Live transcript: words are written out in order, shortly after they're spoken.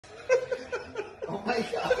Oh my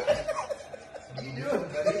god. What are you doing,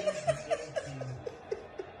 buddy?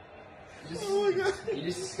 Oh my god. You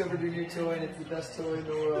just discovered a new toy and it's the best toy in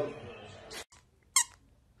the world.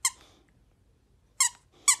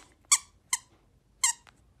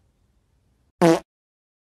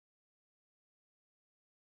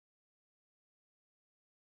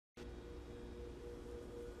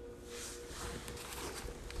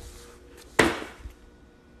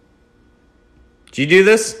 Did you do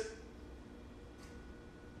this?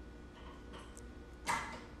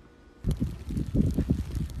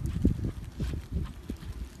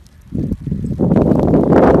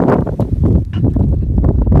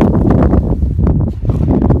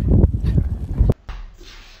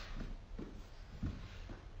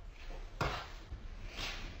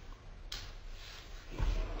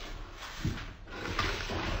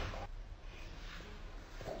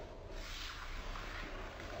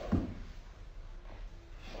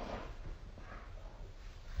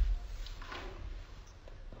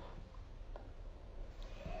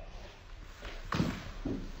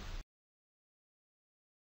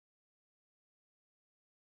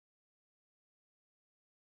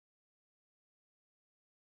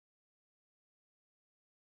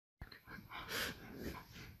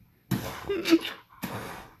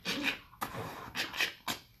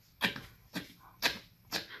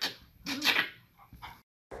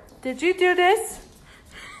 Did you do this?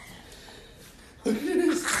 Look at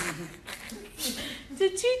this.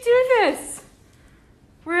 Did you do this?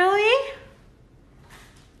 Really?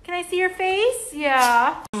 Can I see your face?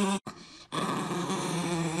 Yeah.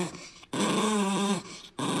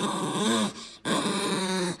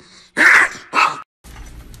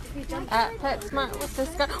 PetSmart, what's this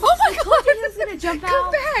guy? Oh my god! He's gonna jump out.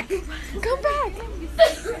 Come back! Come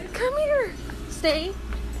back! Come here! Stay.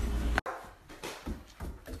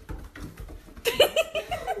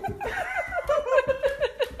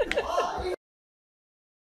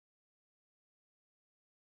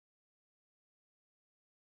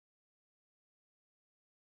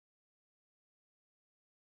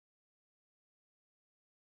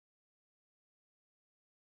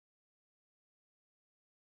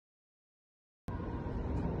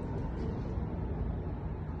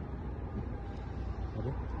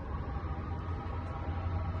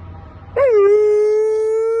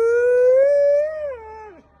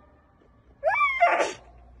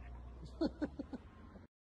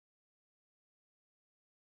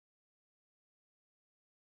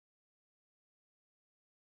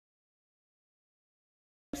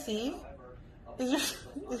 See?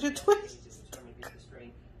 Is your toy stuck?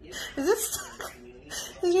 Is it stuck?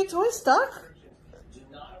 Is your toy stuck?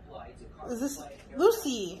 Is this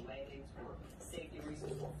Lucy?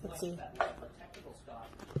 Let's see.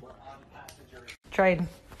 Trade.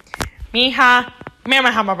 Mija,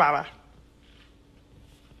 mama hama baba.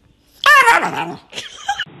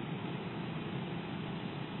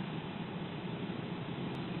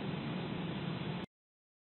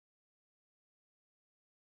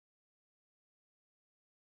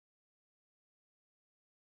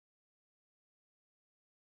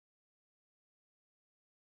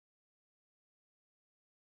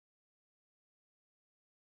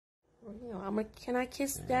 Can I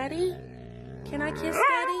kiss Daddy? Can I kiss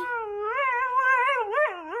Daddy?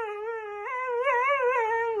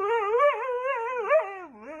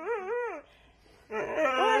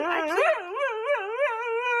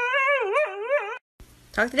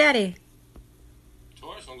 Talk to Daddy.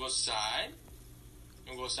 Taurus, wanna go outside?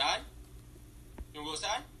 You wanna go outside? You wanna go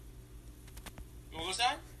outside? You wanna go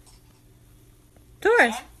outside?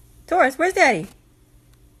 Taurus, Taurus, where's Daddy?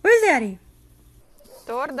 Where's Daddy?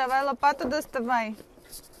 Тор, давай лопату доставай.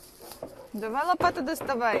 Давай лопату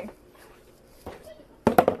доставай.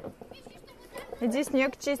 Иди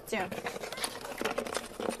снег чисти.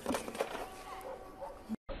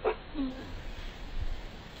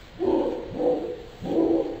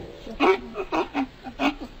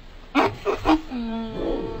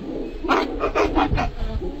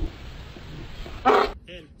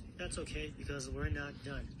 And that's okay because we're not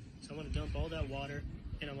done. So I'm going to dump all that water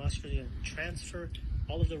and I'm also going to transfer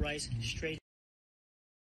all of the rice straight.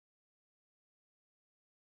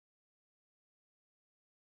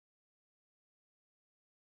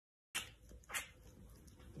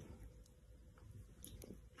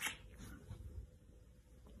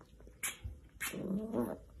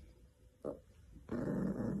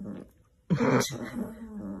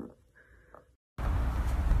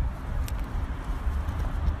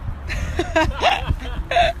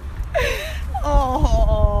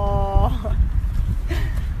 Oh,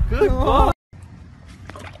 good boy.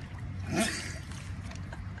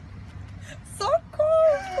 So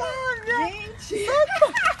cool.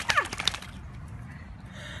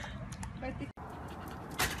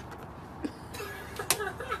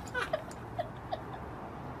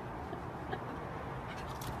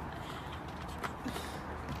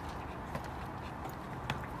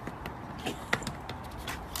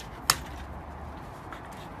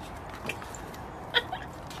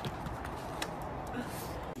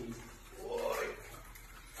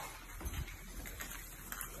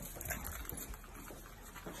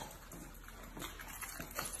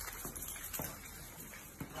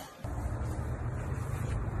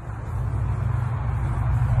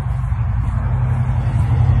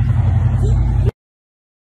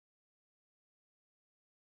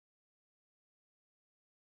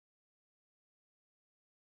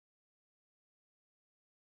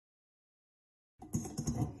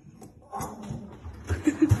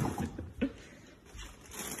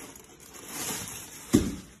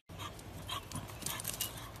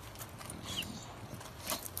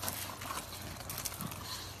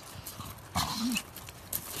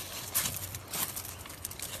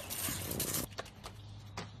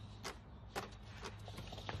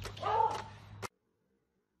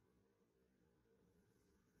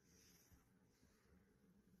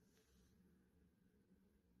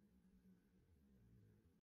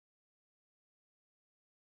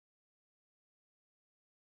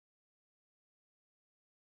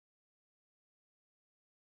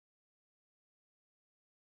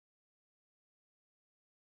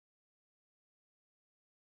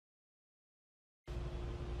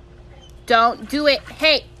 Don't do it.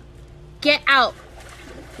 Hey, get out.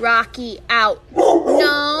 Rocky, out.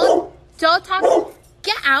 No, don't talk.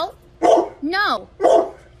 Get out. No,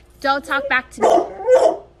 don't talk back to me.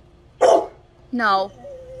 No,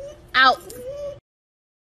 out.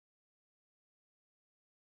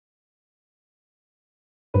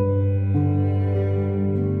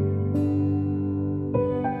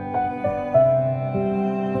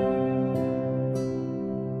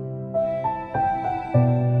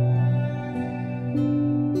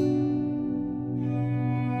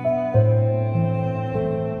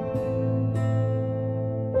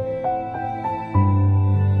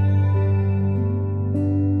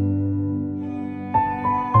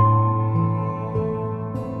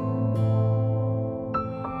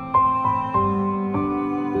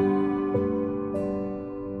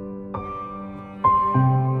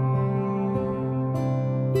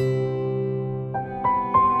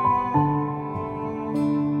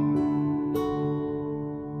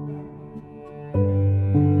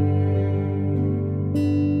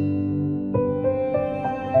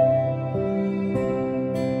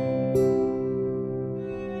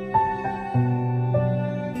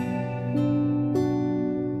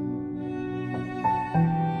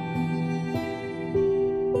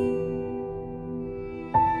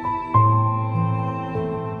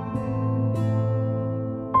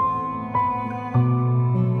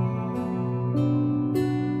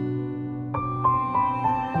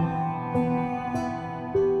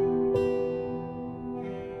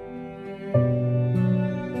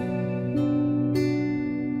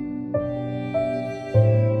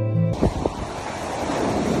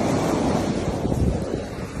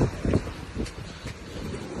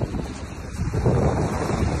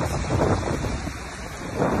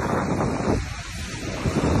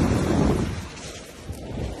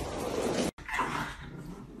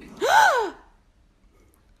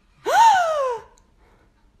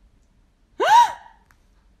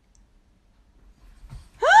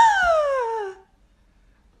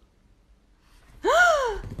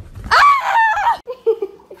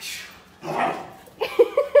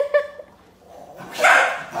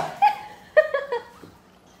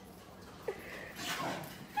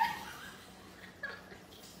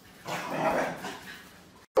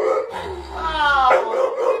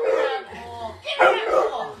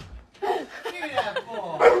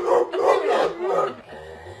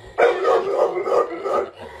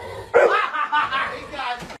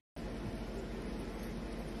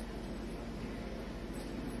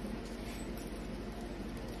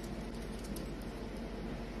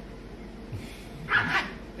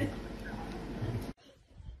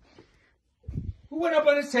 Who went up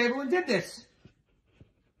on this table and did this?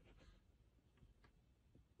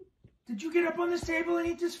 Did you get up on this table and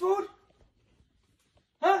eat this food?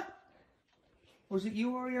 Huh? Was it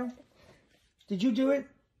you, Oreo? Did you do it?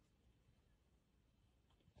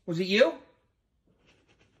 Was it you?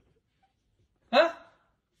 Huh?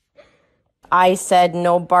 I said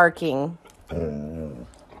no barking.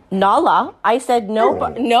 Nala, I said no.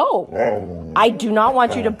 No, I do not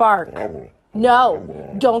want you to bark.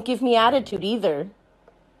 No, don't give me attitude either.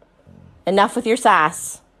 Enough with your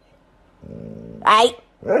sass.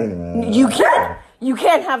 You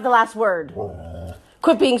can't have the last word.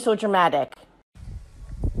 Quit being so dramatic.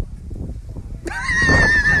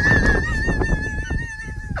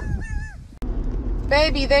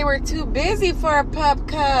 Baby, they were too busy for a pup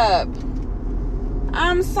cup.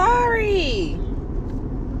 I'm sorry.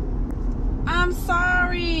 I'm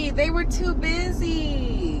sorry. They were too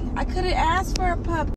busy. I couldn't ask for a pup